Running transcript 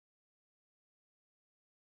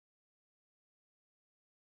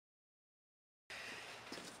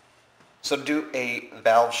So to do a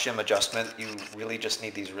valve shim adjustment, you really just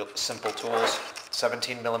need these real simple tools.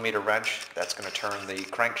 17mm wrench, that's going to turn the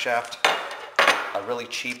crankshaft. A really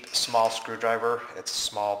cheap small screwdriver, it's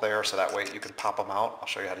small there so that way you can pop them out. I'll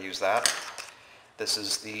show you how to use that. This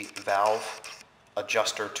is the valve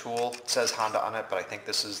adjuster tool. It says Honda on it, but I think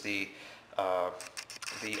this is the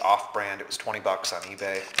off-brand. It was 20 bucks on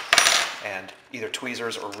eBay. And either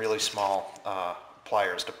tweezers or really small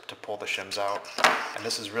pliers to pull the shims out. And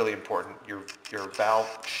this is really important. Your valve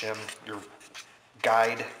shim, your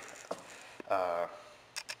guide,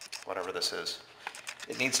 whatever this is,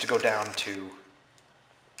 it needs to go down to,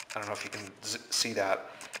 I don't know if you can see that,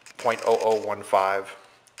 0.0015.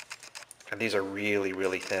 And these are really,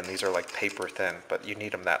 really thin. These are like paper thin, but you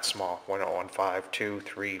need them that small. 0.015, 2,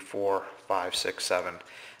 3, 4, 5, 6, 7.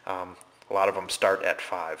 A lot of them start at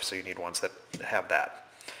 5, so you need ones that have that.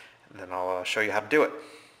 And then I'll show you how to do it.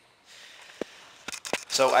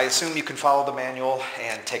 So I assume you can follow the manual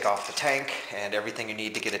and take off the tank and everything you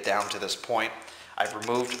need to get it down to this point. I've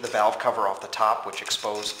removed the valve cover off the top, which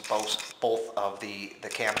exposed both of the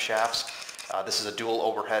camshafts. This is a dual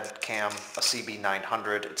overhead cam, a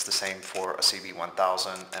CB900. It's the same for a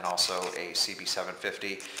CB1000 and also a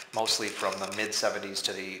CB750, mostly from the mid-70s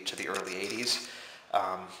to the early 80s.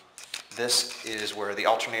 This is where the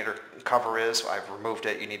alternator cover is. I've removed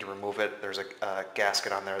it. You need to remove it. There's a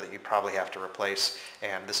gasket on there that you probably have to replace,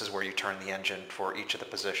 and this is where you turn the engine for each of the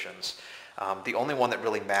positions. The only one that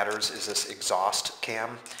really matters is this exhaust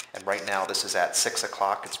cam, and right now this is at 6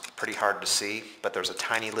 o'clock. It's pretty hard to see, but there's a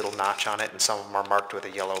tiny little notch on it, and some of them are marked with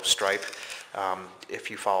a yellow stripe.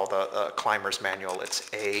 If you follow the climber's manual, it's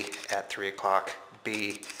A at 3 o'clock,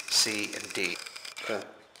 B, C, and D.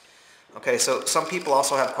 Okay, so some people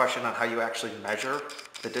also have a question on how you actually measure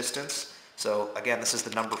the distance. So again, this is the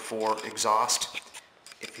number 4 exhaust.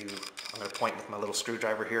 I'm going to point with my little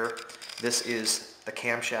screwdriver here. This is the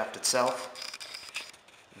camshaft itself.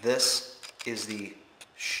 This is the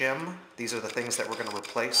shim. These are the things that we're going to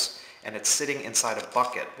replace. And it's sitting inside a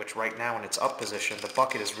bucket, which right now in its up position, the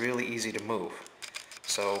bucket is really easy to move.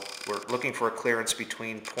 So we're looking for a clearance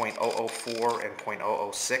between 0.004 and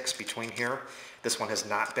 0.006 between here. This one has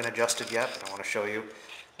not been adjusted yet, but I want to show you.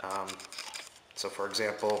 So for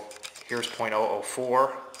example, here's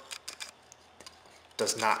 0.004.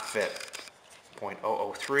 Does not fit.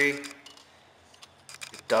 0.003.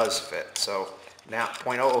 It does fit. So now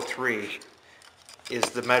 0.003 is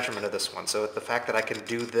the measurement of this one. So the fact that I can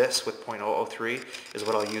do this with 0.003 is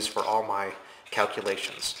what I'll use for all my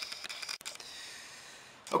calculations.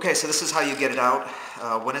 Okay, so this is how you get it out.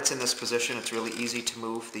 When it's in this position, it's really easy to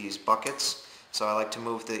move these buckets. So I like to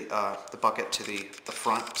move the bucket to the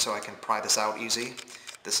front so I can pry this out easy.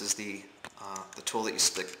 This is the tool that you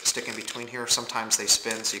stick in between here. Sometimes they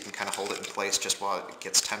spin, so you can kind of hold it in place just while it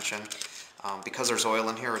gets tension. Because there's oil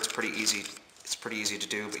in here, it's pretty easy to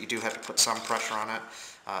do, but you do have to put some pressure on it.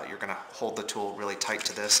 You're going to hold the tool really tight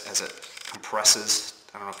to this as it compresses.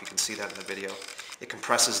 I don't know if you can see that in the video. It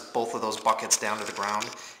compresses both of those buckets down to the ground.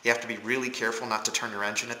 You have to be really careful not to turn your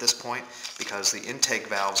engine at this point because the intake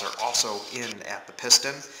valves are also in at the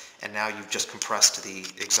piston, and now you've just compressed the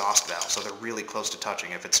exhaust valve, so they're really close to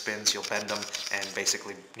touching. If it spins, you'll bend them and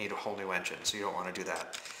basically need a whole new engine, so you don't want to do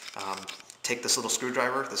that. Take this little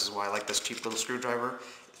screwdriver. This is why I like this cheap little screwdriver.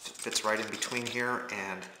 It fits right in between here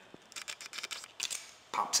and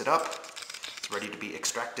pops it up. It's ready to be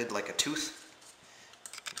extracted like a tooth.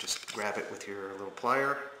 Just grab it with your little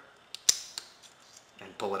plier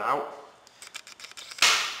and pull it out.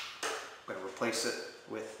 I'm going to replace it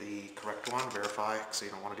with the correct one, verify, so you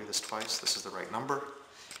don't want to do this twice. This is the right number.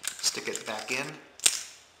 Stick it back in.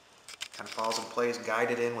 Kind of falls in place, guide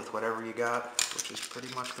it in with whatever you got, which is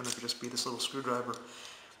pretty much going to just be this little screwdriver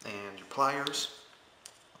and your pliers.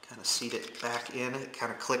 Kind of seat it back in. It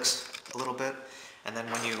kind of clicks a little bit. And then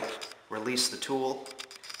when you release the tool,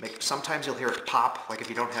 sometimes you'll hear it pop, like if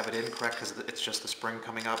you don't have it in correct, because it's just the spring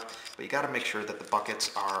coming up. But you got to make sure that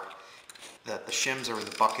that the shims are in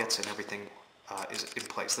the buckets and everything is in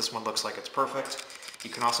place. This one looks like it's perfect. You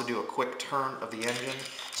can also do a quick turn of the engine,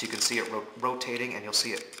 so you can see it rotating, and you'll see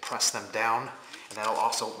it press them down. And that'll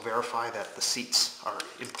also verify that the seats are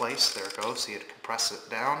in place. There it goes. See it compress it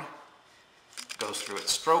down, goes through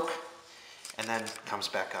its stroke, and then comes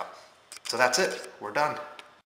back up. So that's it. We're done.